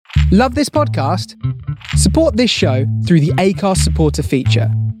Love this podcast? Support this show through the Acast supporter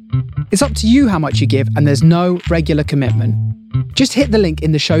feature. It's up to you how much you give, and there's no regular commitment. Just hit the link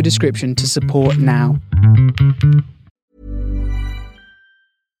in the show description to support now.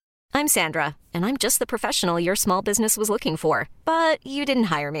 I'm Sandra, and I'm just the professional your small business was looking for. But you didn't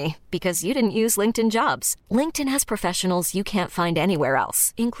hire me because you didn't use LinkedIn Jobs. LinkedIn has professionals you can't find anywhere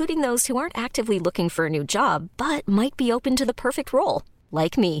else, including those who aren't actively looking for a new job, but might be open to the perfect role,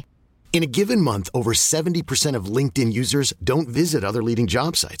 like me. In a given month, over 70% of LinkedIn users don't visit other leading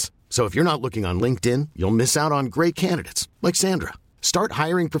job sites. So if you're not looking on LinkedIn, you'll miss out on great candidates like Sandra. Start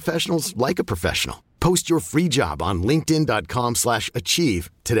hiring professionals like a professional. Post your free job on linkedin.com/achieve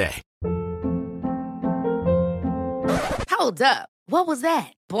today. Hold up. What was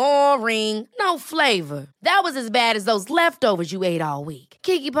that? Boring. No flavor. That was as bad as those leftovers you ate all week.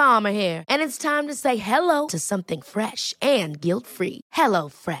 Keke Palmer here, and it's time to say hello to something fresh and guilt-free. Hello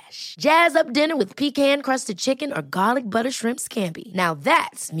Fresh. Jazz up dinner with pecan-crusted chicken or garlic butter shrimp scampi. Now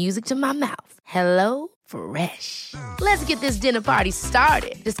that's music to my mouth. Hello Fresh. Let's get this dinner party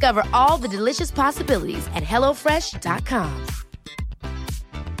started. Discover all the delicious possibilities at hellofresh.com.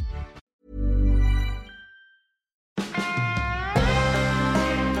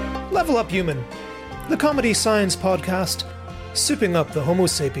 Level Up Human, the comedy science podcast, souping up the Homo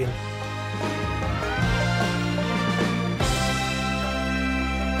sapien.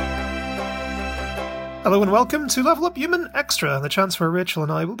 Hello and welcome to Level Up Human Extra, the chance where Rachel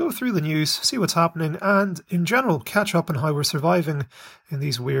and I will go through the news, see what's happening, and, in general, catch up on how we're surviving in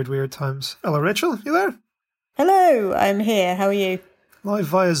these weird times. Hello, Rachel, you there? Hello, I'm here. How are you? Live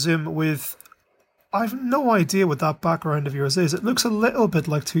via Zoom with... I've no idea what that background of yours is. It looks a little bit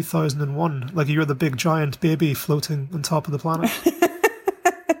like 2001, like you're the big giant baby floating on top of the planet.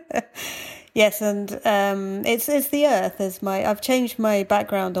 Yes, and it's the Earth. I've changed my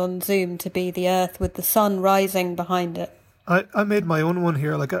background on Zoom to be the Earth with the sun rising behind it. I made my own one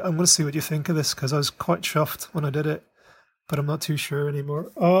here. Like, I'm going to see what you think of this, because I was quite chuffed when I did it, but I'm not too sure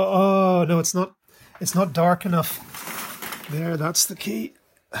anymore. Oh no, it's not dark enough. There, that's the key.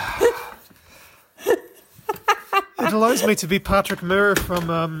 It allows me to be Patrick Moore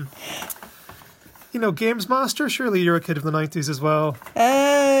from, Games Master. Surely you're a kid of the 90s as well.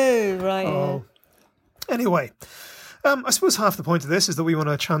 Oh, right. Oh. Anyway, I suppose half the point of this is that we want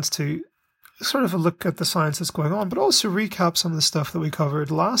a chance to sort of look at the science that's going on, but also recap some of the stuff that we covered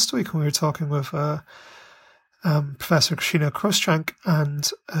last week when we were talking with Professor Christina Krushank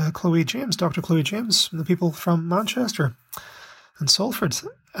and Chloe James, Dr. Chloe James, the people from Manchester and Salford,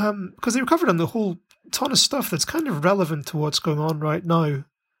 because they covered on the whole ton of stuff that's kind of relevant to what's going on right now,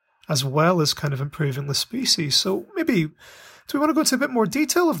 as well as kind of improving the species. So maybe, do we want to go into a bit more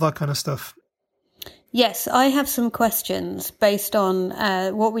detail of that kind of stuff? Yes, I have some questions based on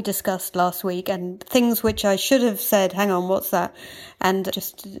what we discussed last week and things which I should have said, hang on, what's that? And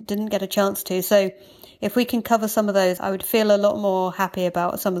just didn't get a chance to. So if we can cover some of those, I would feel a lot more happy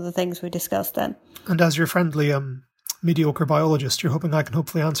about some of the things we discussed then. And as your friendly mediocre biologist, you're hoping I can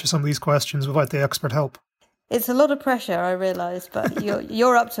hopefully answer some of these questions without the expert help. It's a lot of pressure, I realise, but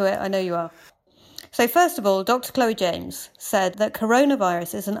you're up to it. I know you are. So first of all, Dr. Chloe James said that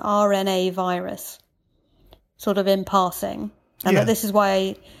coronavirus is an RNA virus, sort of in passing, and that this is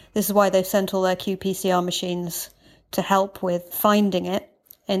why they've sent all their qPCR machines to help with finding it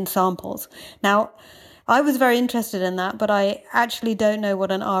in samples. Now, I was very interested in that, but I actually don't know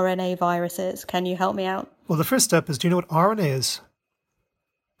what an RNA virus is. Can you help me out? Well, the first step is, do you know what RNA is?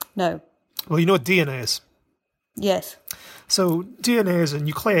 No. Well, you know what DNA is? Yes. So DNA is a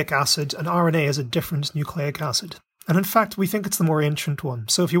nucleic acid and RNA is a different nucleic acid. And in fact, we think it's the more ancient one.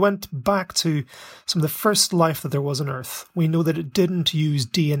 So if you went back to some of the first life that there was on Earth, we know that it didn't use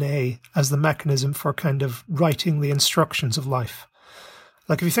DNA as the mechanism for kind of writing the instructions of life.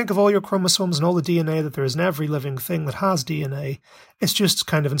 Like if you think of all your chromosomes and all the DNA that there is in every living thing that has DNA, it's just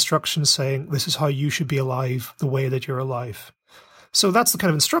kind of instructions saying this is how you should be alive the way that you're alive. So that's the kind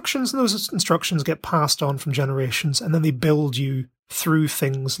of instructions, and those instructions get passed on from generations, and then they build you through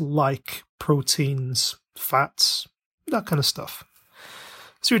things like proteins, fats, that kind of stuff.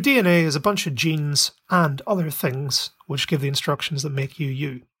 So your DNA is a bunch of genes and other things which give the instructions that make you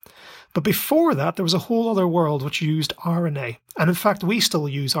you. But before that, there was a whole other world which used RNA. And in fact, we still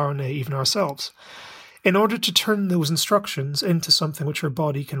use RNA even ourselves. In order to turn those instructions into something which your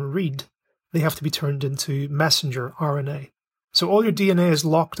body can read, they have to be turned into messenger RNA. So all your DNA is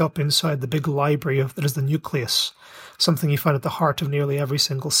locked up inside the big library that is the nucleus, something you find at the heart of nearly every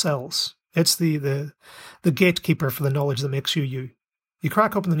single cells. It's the gatekeeper for the knowledge that makes you you. You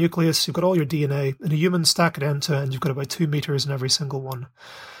crack open the nucleus, you've got all your DNA. In a human, stack it end to end, you've got about 2 meters in every single one.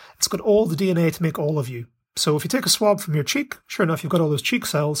 It's got all the DNA to make all of you. So if you take a swab from your cheek, sure enough, you've got all those cheek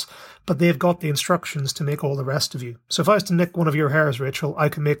cells, but they've got the instructions to make all the rest of you. So if I was to nick one of your hairs, Rachel, I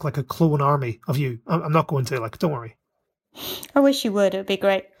can make like a clone army of you. I'm not going to, like, don't worry. I wish you would. It would be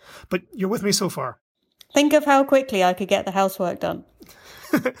great. But you're with me so far. Think of how quickly I could get the housework done.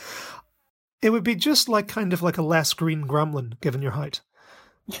 It would be just like kind of like a less green gremlin, given your height.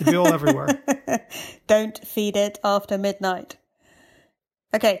 It'd be all everywhere. Don't feed it after midnight.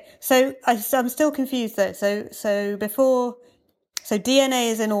 Okay, so I'm still confused though. So DNA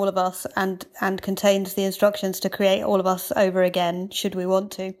is in all of us and contains the instructions to create all of us over again, should we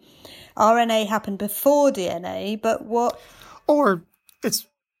want to. RNA happened before DNA, but what? Or it's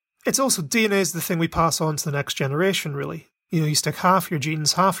also DNA is the thing we pass on to the next generation, really. You know, you stick half your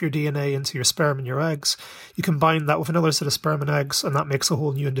genes, half your DNA into your sperm and your eggs. You combine that with another set of sperm and eggs, and that makes a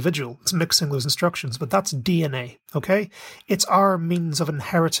whole new individual. It's mixing those instructions, but that's DNA, okay? It's our means of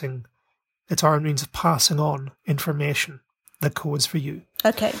inheriting. It's our means of passing on information that codes for you.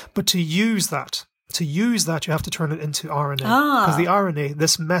 Okay. But to use that, you have to turn it into RNA. Because the RNA,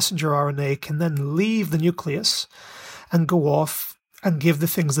 this messenger RNA, can then leave the nucleus and go off and give the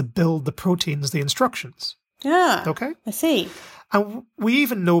things that build the proteins the instructions. Yeah. Okay. I see. And we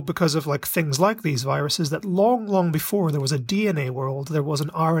even know, because of like things like these viruses, that long, long before there was a DNA world, there was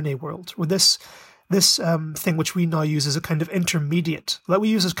an RNA world, where this thing which we now use as a kind of intermediate, that we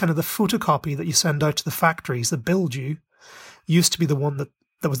use as kind of the photocopy that you send out to the factories that build you, used to be the one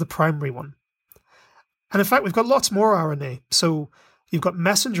that was the primary one. And in fact, we've got lots more RNA. So you've got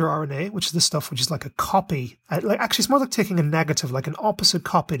messenger RNA, which is the stuff which is like a copy. Actually, it's more like taking a negative, like an opposite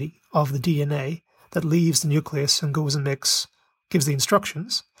copy of the DNA that leaves the nucleus and goes and gives the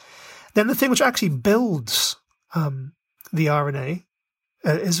instructions. Then the thing which actually builds the RNA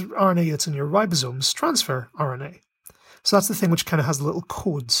is RNA that's in your ribosomes, transfer RNA. So that's the thing which kind of has the little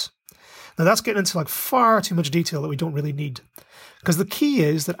codes. Now that's getting into like far too much detail that we don't really need. Because the key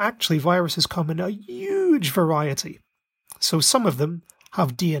is that actually viruses come in a huge variety. So some of them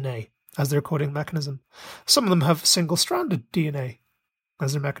have DNA as their coding mechanism. Some of them have single-stranded DNA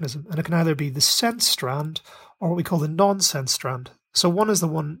as their mechanism. And it can either be the sense strand or what we call the non-sense strand. So one is the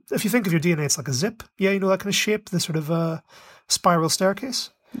one, if you think of your DNA, it's like a zip. Yeah, you know that kind of shape, the sort of spiral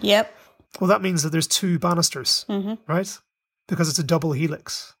staircase? Yep. Well, that means that there's two banisters, right? Because it's a double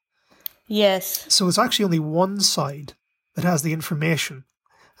helix. Yes. So it's actually only one side that has the information,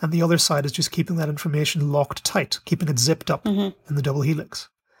 and the other side is just keeping that information locked tight, keeping it zipped up in the double helix.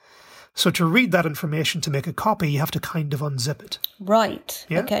 So to read that information to make a copy, you have to kind of unzip it. Right.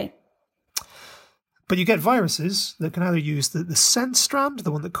 Yeah? Okay. But you get viruses that can either use the sense strand,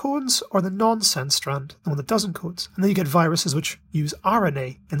 the one that codes, or the non-sense strand, the one that doesn't code. And then you get viruses which use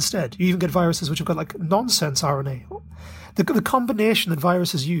RNA instead. You even get viruses which have got like nonsense RNA. The combination that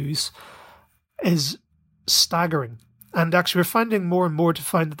viruses use is staggering. And actually we're finding more and more to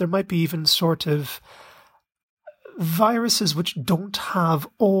find that there might be even sort of viruses which don't have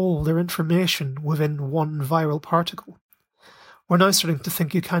all their information within one viral particle. We're now starting to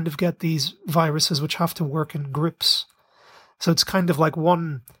think you kind of get these viruses which have to work in groups. So it's kind of like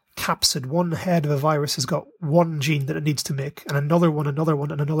one capsid, one head of a virus has got one gene that it needs to make, and another one, and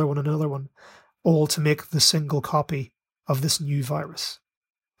another one, all to make the single copy of this new virus.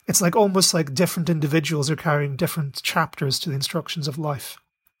 It's like almost like different individuals are carrying different chapters to the instructions of life.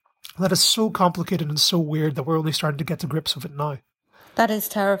 That is so complicated and so weird that we're only starting to get to grips with it now. That is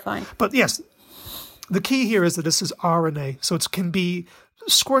terrifying. But yes, the key here is that this is RNA, so it can be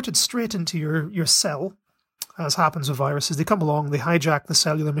squirted straight into your cell, as happens with viruses. They come along, they hijack the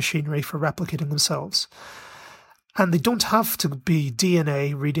cellular machinery for replicating themselves. And they don't have to be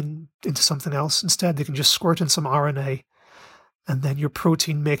DNA reading into something else. Instead, they can just squirt in some RNA, and then your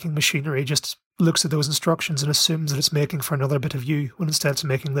protein-making machinery just looks at those instructions and assumes that it's making for another bit of you, when instead it's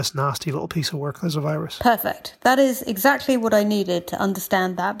making this nasty little piece of work as a virus. Perfect. That is exactly what I needed to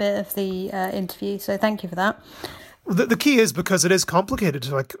understand that bit of the interview, so thank you for that. The key is because it is complicated.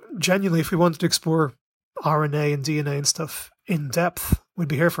 Like, genuinely, if we wanted to explore RNA and DNA and stuff in depth, we'd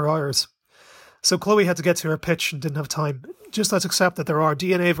be here for hours. So Chloe had to get to her pitch and didn't have time. Just let's accept that there are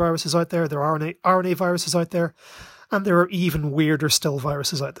DNA viruses out there, there are RNA viruses out there, and there are even weirder still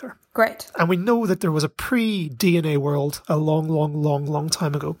viruses out there. Great. And we know that there was a pre-DNA world a long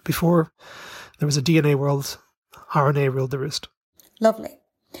time ago. Before there was a DNA world, RNA ruled the roost. Lovely.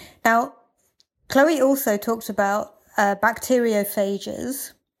 Now, Chloe also talked about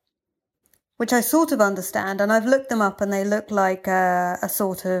bacteriophages, which I sort of understand, and I've looked them up and they look like a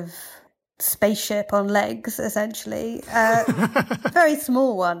sort of spaceship on legs, essentially. Very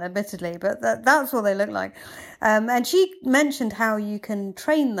small one, admittedly, but that's what they look like. And she mentioned how you can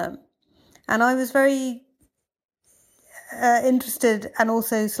train them. And I was very interested and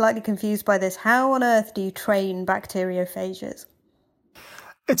also slightly confused by this. How on earth do you train bacteriophages?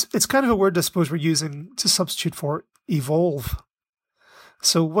 It's kind of a word I suppose we're using to substitute for evolve.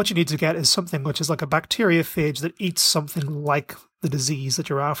 So what you need to get is something which is like a bacteriophage that eats something like the disease that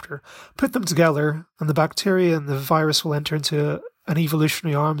you're after. Put them together and the bacteria and the virus will enter into an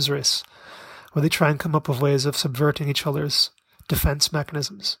evolutionary arms race where they try and come up with ways of subverting each other's defense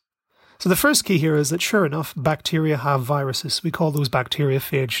mechanisms. So the first key here is that, sure enough, bacteria have viruses. We call those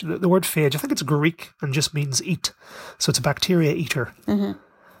bacteriophage. The word phage, I think it's Greek and just means eat. So it's a bacteria eater. Mm-hmm.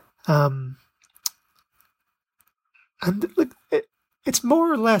 And it's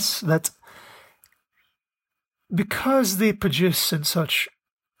more or less that because they produce in such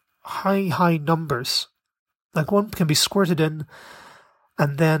high numbers, like one can be squirted in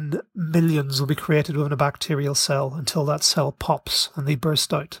and then millions will be created within a bacterial cell until that cell pops and they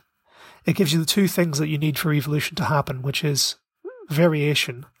burst out. It gives you the two things that you need for evolution to happen, which is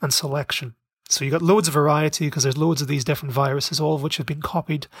variation and selection. So you got loads of variety because there's loads of these different viruses, all of which have been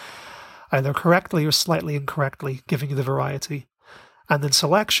copied either correctly or slightly incorrectly, giving you the variety. And then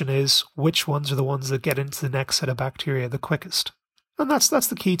selection is which ones are the ones that get into the next set of bacteria the quickest. And that's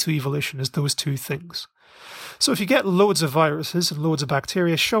the key to evolution, is those two things. So if you get loads of viruses and loads of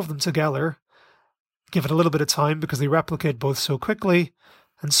bacteria, shove them together, give it a little bit of time because they replicate both so quickly,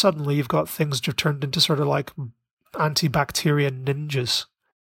 and suddenly you've got things that are turned into sort of like antibacterial ninjas.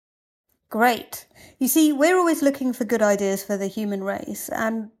 Great. You see, we're always looking for good ideas for the human race,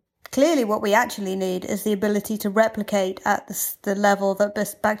 and clearly what we actually need is the ability to replicate at the level that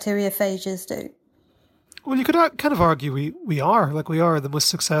bacteriophages do. Well, you could kind of argue we are the most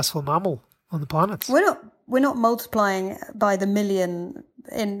successful mammal on the planet. We're not multiplying by the million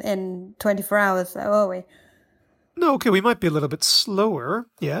in 24 hours, though, are we? No, okay, we might be a little bit slower,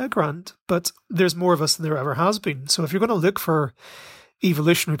 yeah, grand, but there's more of us than there ever has been. So if you're going to look for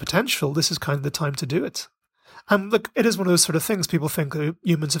evolutionary potential, this is kind of the time to do it. And look, it is one of those sort of things people think that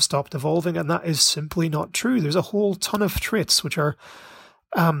humans have stopped evolving, and that is simply not true. There's a whole ton of traits which are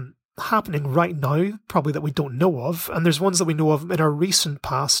happening right now, probably that we don't know of, and there's ones that we know of in our recent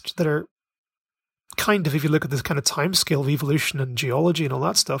past that are kind of, if you look at this kind of time scale of evolution and geology and all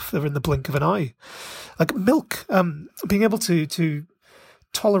that stuff, they're in the blink of an eye. Like milk, being able to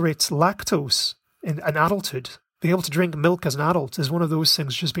tolerate lactose in adulthood, being able to drink milk as an adult is one of those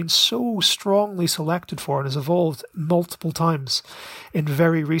things which has been so strongly selected for and has evolved multiple times in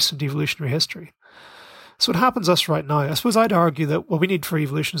very recent evolutionary history. So what happens to us right now, I suppose I'd argue that what we need for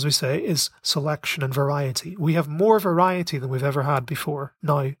evolution, as we say, is selection and variety. We have more variety than we've ever had before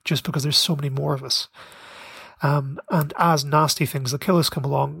now, just because there's so many more of us. And as nasty things that kill us come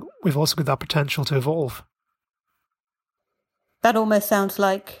along, we've also got that potential to evolve. That almost sounds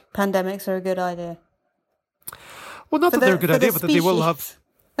like pandemics are a good idea. Well, not that they're a good idea, but that they will have...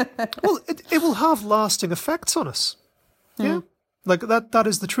 Well, it will have lasting effects on us. Yeah. Like, that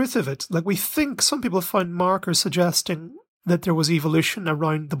is the truth of it. Like, we think some people have found markers suggesting that there was evolution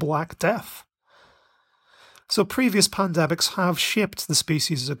around the Black Death. So previous pandemics have shaped the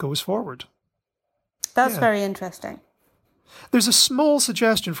species as it goes forward. That's very interesting. There's a small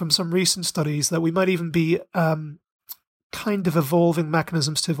suggestion from some recent studies that we might even be kind of evolving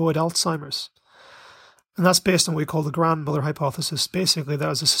mechanisms to avoid Alzheimer's. And that's based on what we call the grandmother hypothesis. Basically, that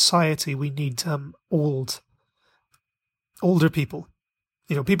as a society, we need older people.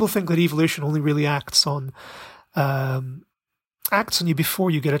 You know, people think that evolution only really acts on you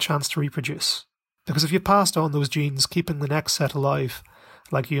before you get a chance to reproduce. Because if you passed on those genes, keeping the next set alive,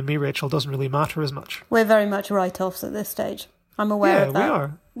 like you and me, Rachel, doesn't really matter as much. We're very much write-offs at this stage. I'm aware of that. Yeah, we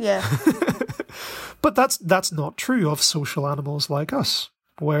are. Yeah. But that's not true of social animals like us,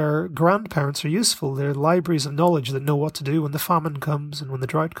 where grandparents are useful. They're libraries of knowledge that know what to do when the famine comes and when the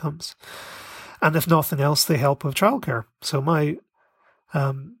drought comes. And if nothing else, they help with childcare. So my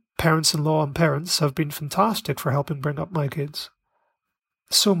parents-in-law and parents have been fantastic for helping bring up my kids.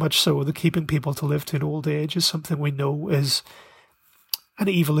 So much so that keeping people to live to an old age is something we know is an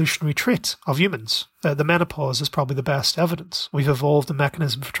evolutionary trait of humans. The menopause is probably the best evidence. We've evolved a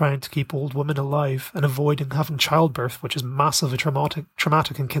mechanism for trying to keep old women alive and avoiding having childbirth, which is massively traumatic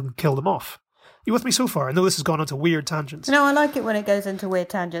and can kill them off. You with me so far? I know this has gone on to weird tangents. No, I like it when it goes into weird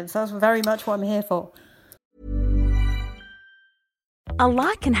tangents. That's very much what I'm here for. A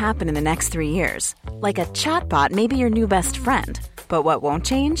lot can happen in the next 3 years. Like a chatbot may be your new best friend. But what won't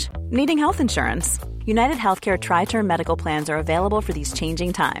change? Needing health insurance. United Healthcare Tri-Term Medical Plans are available for these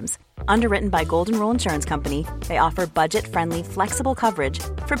changing times. Underwritten by Golden Rule Insurance Company, they offer budget-friendly, flexible coverage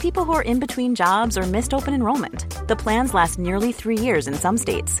for people who are in between jobs or missed open enrollment. The plans last nearly 3 years in some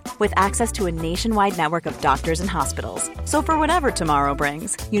states, with access to a nationwide network of doctors and hospitals. So for whatever tomorrow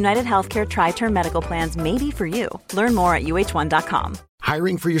brings, United Healthcare Tri-Term Medical Plans may be for you. Learn more at uh1.com.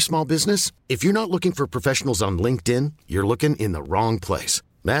 Hiring for your small business? If you're not looking for professionals on LinkedIn, you're looking in the wrong place.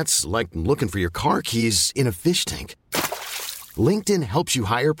 That's like looking for your car keys in a fish tank. LinkedIn helps you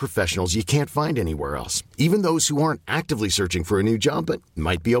hire professionals you can't find anywhere else, even those who aren't actively searching for a new job but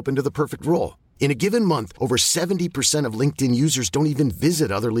might be open to the perfect role. In a given month, over 70% of LinkedIn users don't even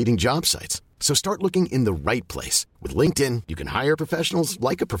visit other leading job sites. So start looking in the right place. With LinkedIn, you can hire professionals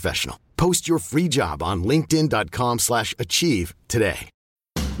like a professional. Post your free job on linkedin.com/achieve today.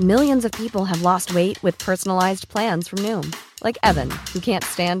 Millions of people have lost weight with personalized plans from Noom. Like Evan, who can't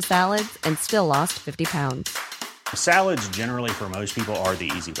stand salads and still lost 50 pounds. Salads generally for most people are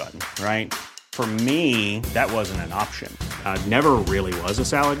the easy button, right? For me, that wasn't an option. I never really was a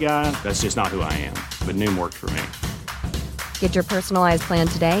salad guy. That's just not who I am. But Noom worked for me. Get your personalized plan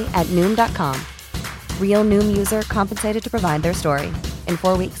today at Noom.com. Real Noom user compensated to provide their story. In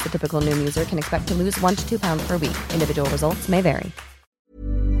 4 weeks, the typical Noom user can expect to lose 1 to 2 pounds per week. Individual results may vary.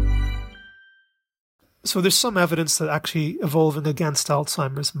 So there's some evidence that actually evolving against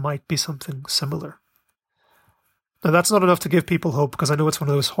Alzheimer's might be something similar. Now, that's not enough to give people hope, because I know it's one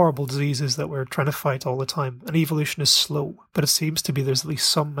of those horrible diseases that we're trying to fight all the time, and evolution is slow, but it seems to be there's at least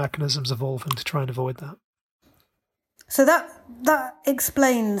some mechanisms evolving to try and avoid that. So that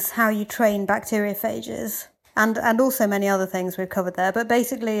explains how you train bacteriophages, and also many other things we've covered there. But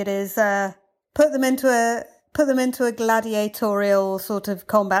basically, it is put them into a gladiatorial sort of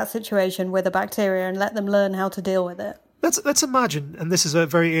combat situation with a bacteria and let them learn how to deal with it. Let's imagine, and this is a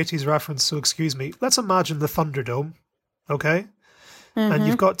very 80s reference, so excuse me. Let's imagine the Thunderdome, okay? Mm-hmm. And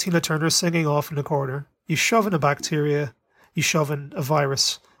you've got Tina Turner singing off in a corner. You shove in a bacteria, you shove in a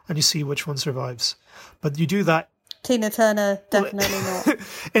virus, and you see which one survives. But you do that... Tina Turner, definitely not.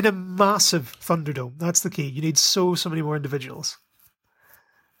 In a massive Thunderdome. That's the key. You need so many more individuals.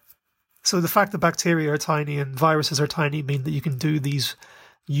 So the fact that bacteria are tiny and viruses are tiny mean that you can do these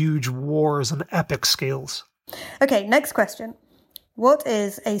huge wars on epic scales. Okay, next question. What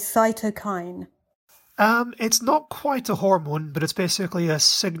is a cytokine? It's not quite a hormone, but it's basically a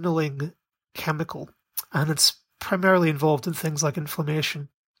signaling chemical, and it's primarily involved in things like inflammation.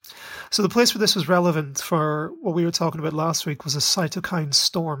 So the place where this was relevant for what we were talking about last week was a cytokine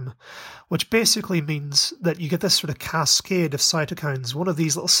storm, which basically means that you get this sort of cascade of cytokines. One of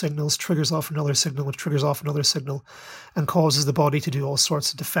these little signals triggers off another signal, which triggers off another signal, and causes the body to do all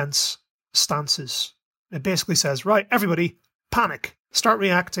sorts of defense stances. It basically says, right, everybody, panic, start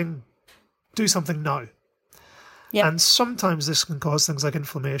reacting, do something now. Yep. And sometimes this can cause things like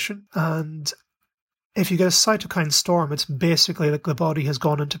inflammation. And if you get a cytokine storm, it's basically like the body has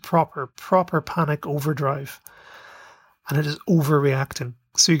gone into proper panic overdrive. And it is overreacting.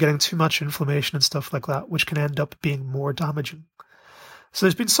 So you're getting too much inflammation and stuff like that, which can end up being more damaging. So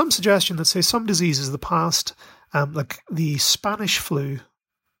there's been some suggestion that, say, some diseases of the past, like the Spanish flu,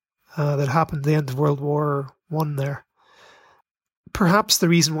 that happened at the end of World War I there. Perhaps the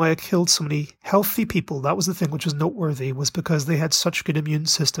reason why it killed so many healthy people, that was the thing which was noteworthy, was because they had such good immune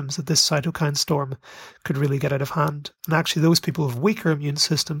systems that this cytokine storm could really get out of hand. And actually those people with weaker immune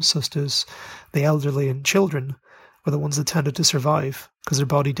systems, such as the elderly and children, were the ones that tended to survive because their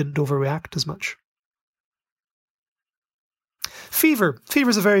body didn't overreact as much. Fever. Fever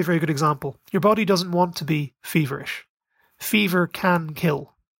is a very, very good example. Your body doesn't want to be feverish. Fever can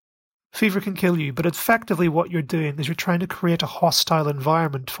kill. Fever can kill you, but effectively what you're doing is you're trying to create a hostile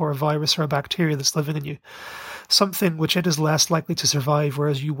environment for a virus or a bacteria that's living in you. Something which it is less likely to survive,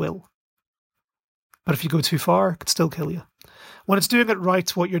 whereas you will. But if you go too far, it could still kill you. When it's doing it right,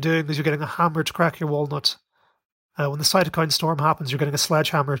 what you're doing is you're getting a hammer to crack your walnut. When the cytokine storm happens, you're getting a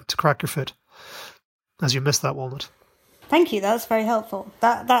sledgehammer to crack your foot, as you miss that walnut. Thank you, that was very helpful.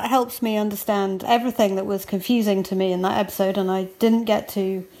 That helps me understand everything that was confusing to me in that episode, and I didn't get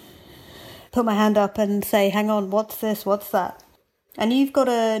to put my hand up and say, hang on, what's this, what's that? And you've got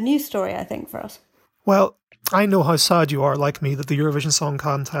a news story, I think, for us. Well, I know how sad you are, like me, that the Eurovision Song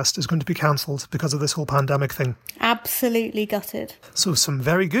Contest is going to be cancelled because of this whole pandemic thing. Absolutely gutted. So some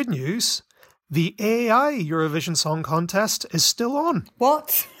very good news. The AI Eurovision Song Contest is still on.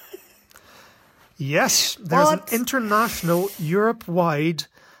 What? Yes, there's an international, Europe-wide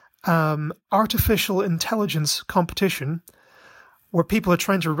artificial intelligence competition where people are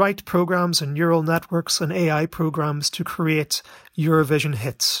trying to write programs and neural networks and AI programs to create Eurovision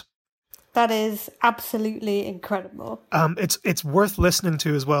hits. That is absolutely incredible. It's worth listening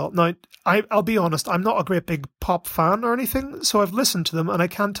to as well. Now, I'll be honest, I'm not a great big pop fan or anything, so I've listened to them and I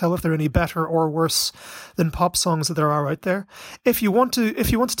can't tell if they're any better or worse than pop songs that there are out there. If you want to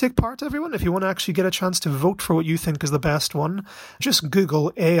take part, everyone, if you want to actually get a chance to vote for what you think is the best one, just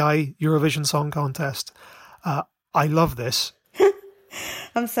Google AI Eurovision Song Contest. I love this.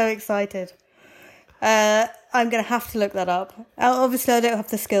 I'm so excited. I'm going to have to look that up. Obviously, I don't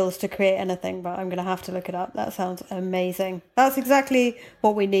have the skills to create anything, but I'm going to have to look it up. That sounds amazing. That's exactly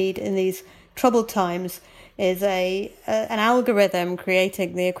what we need in these troubled times, is an algorithm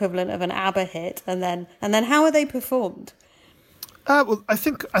creating the equivalent of an ABBA hit, and then how are they performed? Well, I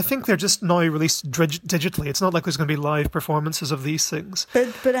think they're just now released digitally. It's not like there's going to be live performances of these things.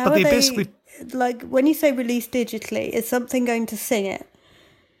 But how are they basically, like, when you say released digitally, is something going to sing it?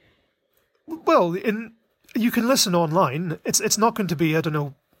 Well, you can listen online. It's not going to be, I don't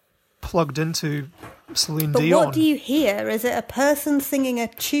know, plugged into Celine Dion. But what do you hear? Is it a person singing a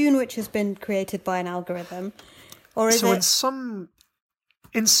tune which has been created by an algorithm, or is it? So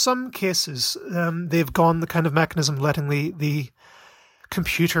in some cases, they've gone the kind of mechanism letting the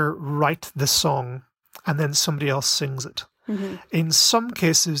computer write the song and then somebody else sings it. Mm-hmm. In some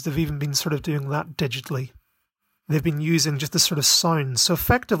cases, they've even been sort of doing that digitally. They've been using just this sort of sound. So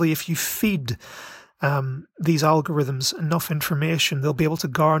effectively, if you feed these algorithms enough information, they'll be able to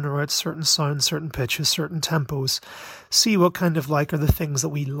garner out certain sounds, certain pitches, certain tempos, see what kind of are the things that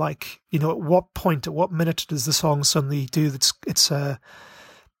we like. You know, at what point, at what minute does the song suddenly do its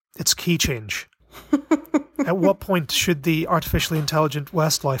key change? At what point should the artificially intelligent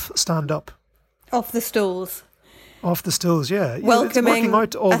Westlife stand up? Off the stools. Off the stools, yeah. Welcoming it's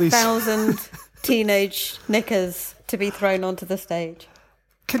out all 1,000 teenage knickers to be thrown onto the stage.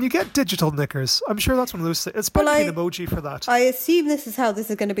 Can you get digital knickers? I'm sure that's one of those things. It's probably an emoji for that. I assume this is how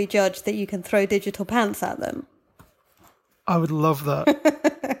this is going to be judged, that you can throw digital pants at them. I would love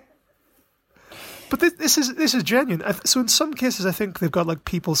that. But this is genuine. So in some cases, I think they've got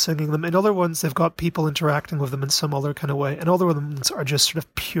people singing them. In other ones, they've got people interacting with them in some other kind of way. And other ones are just sort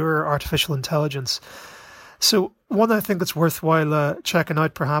of pure artificial intelligence. So one I think that's worthwhile checking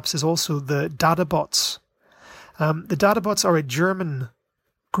out perhaps is also the DataBots. The DataBots are a German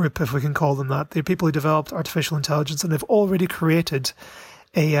group, if we can call them that. They're people who developed artificial intelligence, and they've already created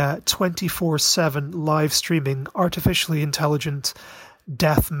a 24/7 live streaming artificially intelligent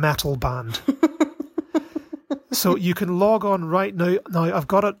death metal band. So you can log on right now. Now I've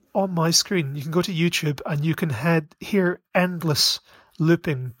got it on my screen. You can go to YouTube and you can hear endless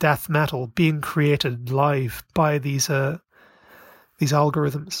looping death metal being created live by these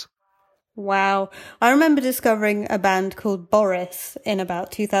algorithms. Wow. I remember discovering a band called Boris in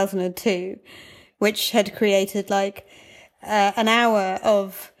about 2002, which had created an hour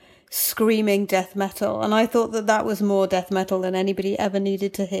of screaming death metal. And I thought that was more death metal than anybody ever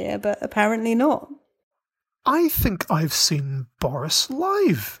needed to hear, but apparently not. I think I've seen Boris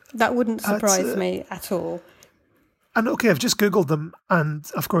live. That wouldn't surprise me at all. And okay, I've just Googled them, and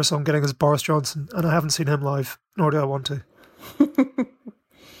of course I'm getting as Boris Johnson, and I haven't seen him live, nor do I want to.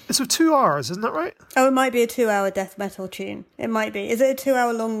 It's for 2 hours, isn't that right? Oh, it might be a 2-hour death metal tune. It might be. Is it a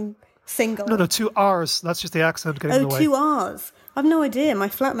 2-hour long single? No, 2 hours. That's just the accent getting in the way. 2 hours. I've no idea. My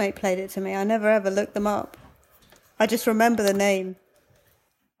flatmate played it to me. I never ever looked them up. I just remember the name.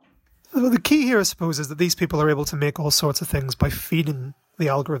 Well, the key here, I suppose, is that these people are able to make all sorts of things by feeding the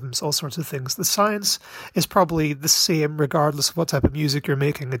algorithms, all sorts of things. The science is probably the same regardless of what type of music you're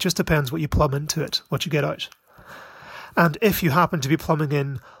making. It just depends what you plumb into it, what you get out. And if you happen to be plumbing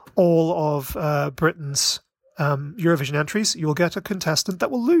in all of Britain's Eurovision entries, you'll get a contestant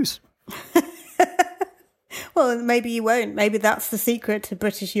that will lose. Well, maybe you won't. Maybe that's the secret to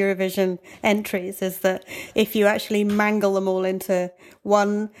British Eurovision entries, is that if you actually mangle them all into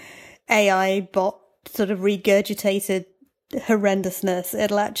one AI bot sort of regurgitated horrendousness,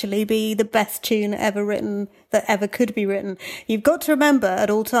 it'll actually be the best tune ever written that ever could be written. You've got to remember at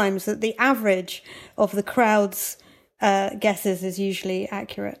all times that the average of the crowd's guesses is usually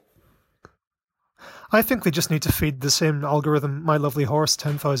accurate. I think they just need to feed the same algorithm My Lovely Horse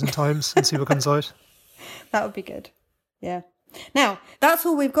 10,000 times and see what comes out. That would be good. Yeah. Now, that's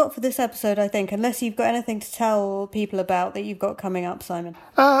all we've got for this episode, I think, unless you've got anything to tell people about that you've got coming up, Simon.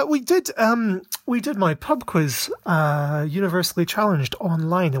 We did my pub quiz, Universally Challenged,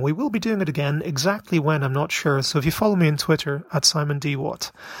 online, and we will be doing it again. Exactly when, I'm not sure. So if you follow me on Twitter at Simon D.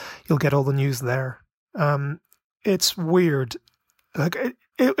 Watt, you'll get all the news there. It's weird.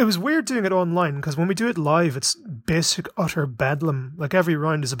 It was weird doing it online, because when we do it live, it's basic, utter bedlam. Like, every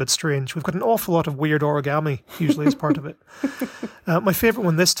round is a bit strange. We've got an awful lot of weird origami, usually, as part of it. My favourite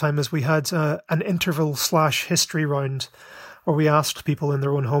one this time is we had an interval/history round where we asked people in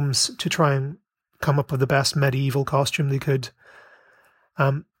their own homes to try and come up with the best medieval costume they could.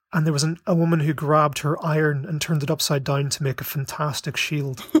 And there was a woman who grabbed her iron and turned it upside down to make a fantastic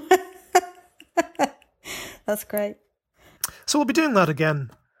shield. That's great. So we'll be doing that again.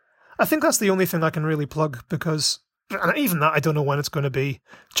 I think that's the only thing I can really plug, because even that, I don't know when it's going to be.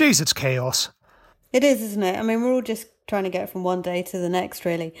 Jeez, it's chaos. It is, isn't it? I mean, we're all just trying to get from one day to the next,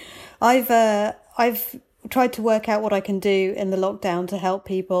 really. I've tried to work out what I can do in the lockdown to help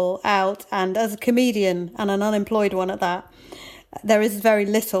people out. And as a comedian, and an unemployed one at that, there is very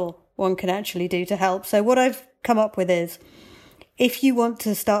little one can actually do to help. So what I've come up with is, if you want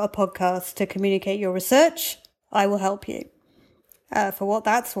to start a podcast to communicate your research, I will help you. For what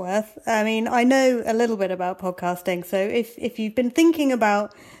that's worth. I mean, I know a little bit about podcasting. So if you've been thinking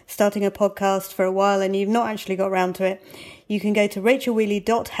about starting a podcast for a while and you've not actually got around to it, you can go to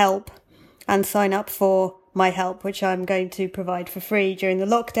rachelwheely.help and sign up for my help, which I'm going to provide for free during the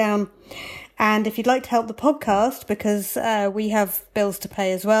lockdown. And if you'd like to help the podcast, because we have bills to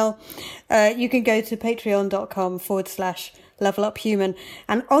pay as well, you can go to patreon.com/leveluphuman.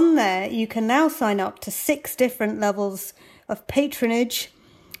 And on there, you can now sign up to 6 different levels of patronage,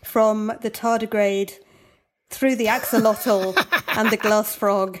 from the tardigrade through the axolotl and the glass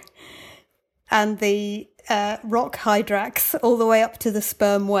frog and the rock hydrax, all the way up to the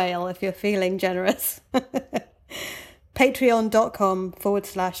sperm whale, if you're feeling generous.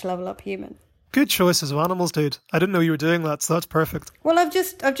 Patreon.com/leveluphuman. Good choices of animals, dude. I didn't know you were doing that, so that's perfect. Well, I've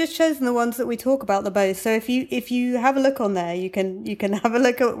just chosen the ones that we talk about the most. So if you have a look on there, you can have a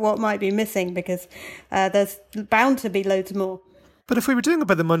look at what might be missing, because there's bound to be loads more. But if we were doing it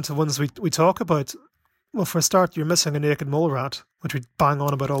by the amount of ones we talk about, well, for a start, you're missing a naked mole rat, which we bang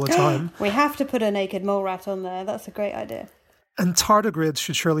on about all the time. We have to put a naked mole rat on there. That's a great idea. And tardigrades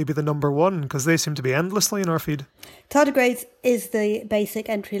should surely be the number one, because they seem to be endlessly in our feed. Tardigrades is the basic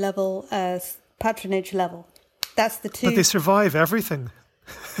entry level patronage level. That's the 2. But they survive everything.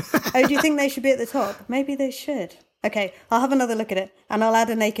 Oh, do you think they should be at the top? Maybe they should. Okay, I'll have another look at it, and I'll add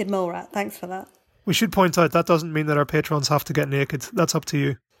a naked mole rat. Thanks for that. We should point out that doesn't mean that our patrons have to get naked. That's up to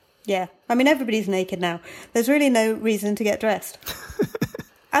you. Yeah, I mean, everybody's naked now. There's really no reason to get dressed.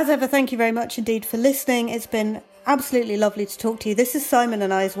 As ever, thank you very much indeed for listening. It's been absolutely lovely to talk to you. This is Simon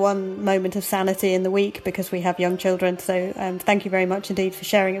and I's one moment of sanity in the week, because we have young children. So thank you very much indeed for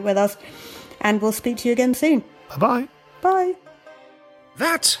sharing it with us. And we'll speak to you again soon. Bye-bye. Bye.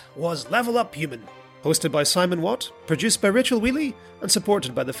 That was Level Up Human, hosted by Simon Watt, produced by Rachel Wheely, and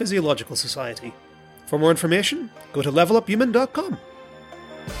supported by the Physiological Society. For more information, go to leveluphuman.com.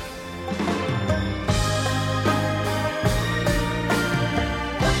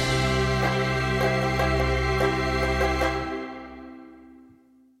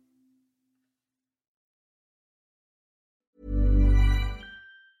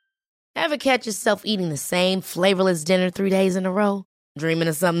 Ever catch yourself eating the same flavorless dinner 3 days in a row? Dreaming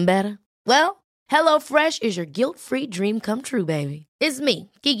of something better? Well, HelloFresh is your guilt-free dream come true, baby. It's me,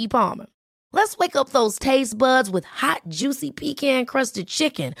 Keke Palmer. Let's wake up those taste buds with hot, juicy pecan-crusted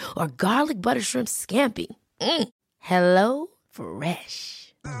chicken or garlic butter shrimp scampi. Hello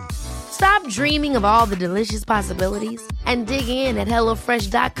Fresh. Stop dreaming of all the delicious possibilities and dig in at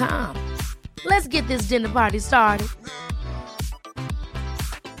HelloFresh.com. Let's get this dinner party started.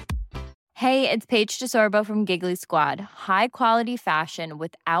 Hey, it's Paige DeSorbo from Giggly Squad. High quality fashion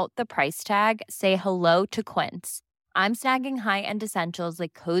without the price tag. Say hello to Quince. I'm snagging high-end essentials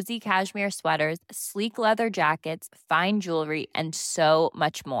like cozy cashmere sweaters, sleek leather jackets, fine jewelry, and so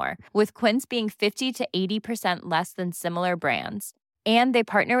much more. With Quince being 50 to 80% less than similar brands. And they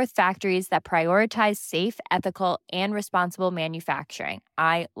partner with factories that prioritize safe, ethical, and responsible manufacturing.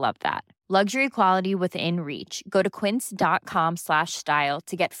 I love that. Luxury quality within reach. Go to quince.com/style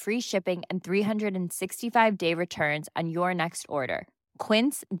to get free shipping and 365-day returns on your next order.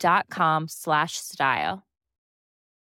 Quince.com/style.